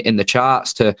people in the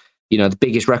charts to, you know, the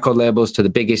biggest record labels, to the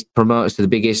biggest promoters, to the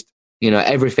biggest, you know,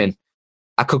 everything.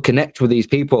 I could connect with these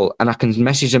people and I can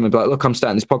message them and be like, look, I'm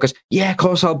starting this podcast. Yeah, of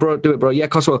course I'll do it, bro. Yeah, of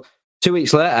course. Well, 2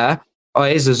 weeks later, oh,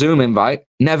 here's a Zoom invite.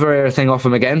 Never hear a thing off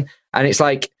them again. And it's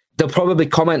like, they'll probably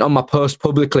comment on my post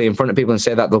publicly in front of people and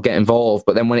say that they'll get involved.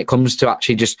 But then when it comes to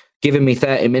actually just giving me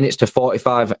 30 minutes to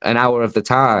 45 an hour of the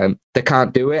time, they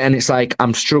can't do it. And it's like,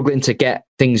 I'm struggling to get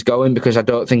things going because I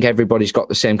don't think everybody's got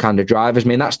the same kind of drive as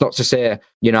me. And that's not to say,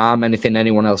 you know, I'm anything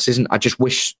anyone else isn't. I just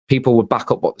wish people would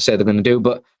back up what they say they're going to do.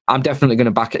 But I'm definitely going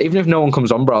to back it. Even if no one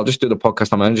comes on, bro, I'll just do the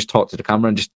podcast on my own, just talk to the camera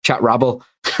and just chat rabble.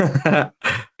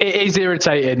 It is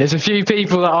irritating. There's a few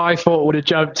people that I thought would have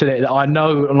jumped at it that I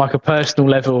know on like a personal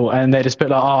level, and they're just a bit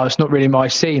like, oh, it's not really my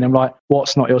scene. I'm like,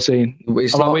 what's not your scene? We're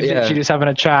literally just having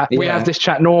a chat. Yeah. We have this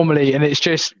chat normally, and it's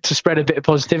just to spread a bit of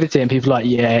positivity, and people are like,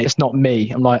 yeah, it's not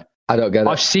me. I'm like, I don't get it.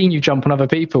 I've seen you jump on other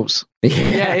people's.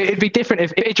 Yeah, it'd be different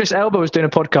if Idris Elba was doing a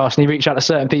podcast and he reached out to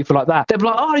certain people like that. They'd be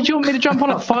like, oh, did you want me to jump on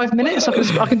like 5 minutes?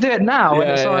 I can do it now. And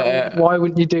it's like, why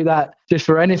wouldn't you do that just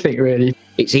for anything, really?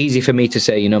 It's easy for me to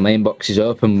say, you know, my inbox is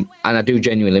open, and I do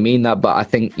genuinely mean that. But I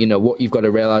think, you know, what you've got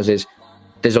to realize is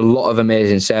there's a lot of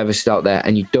amazing services out there,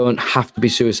 and you don't have to be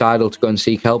suicidal to go and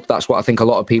seek help. That's what I think a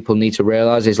lot of people need to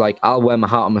realize is, like, I'll wear my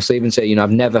heart on my sleeve and say, you know,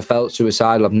 I've never felt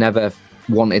suicidal. I've never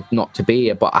wanted not to be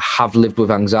it, but I have lived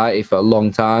with anxiety for a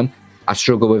long time. I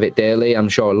struggle with it daily. I'm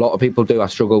sure a lot of people do. I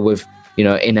struggle with, you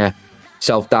know, inner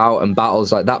self-doubt and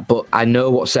battles like that, but I know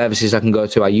what services I can go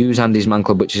to. I use Andy's Man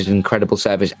Club, which is an incredible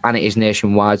service, and it is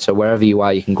nationwide, so wherever you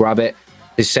are, you can grab it.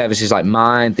 There's services like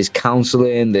mine, there's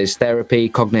counselling, there's therapy,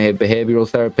 cognitive behavioural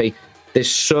therapy.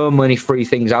 There's so many free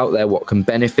things out there what can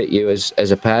benefit you as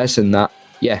a person that,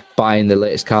 yeah, buying the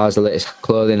latest cars, the latest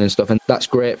clothing and stuff. And that's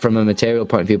great from a material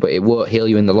point of view, but it won't heal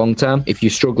you in the long term. If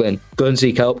you're struggling, go and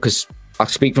seek help, because I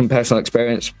speak from personal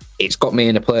experience. It's got me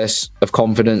in a place of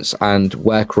confidence and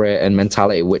work rate and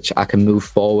mentality, which I can move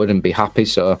forward and be happy.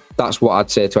 So that's what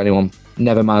I'd say to anyone.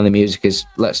 Never mind the music, is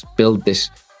let's build this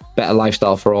better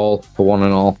lifestyle for all, for one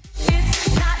and all.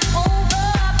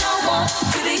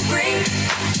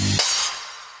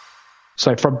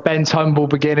 So from Ben's humble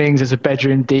beginnings as a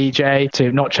bedroom DJ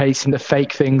to not chasing the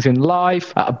fake things in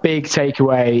life, a big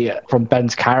takeaway from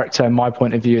Ben's character and my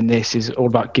point of view in this is all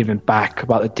about giving back,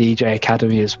 about the DJ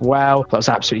Academy as well. That was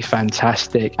absolutely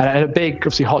fantastic. And a big,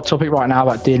 obviously, hot topic right now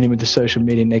about dealing with the social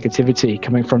media negativity,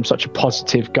 coming from such a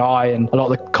positive guy, and a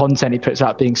lot of the content he puts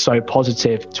out being so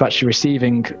positive, to actually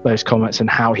receiving those comments and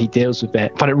how he deals with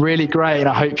it. I found it really great, and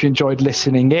I hope you enjoyed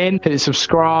listening in. Hit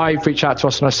subscribe, reach out to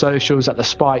us on our socials at The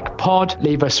Spike Pod.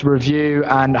 Leave us a review,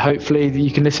 and hopefully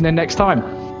you can listen in next time.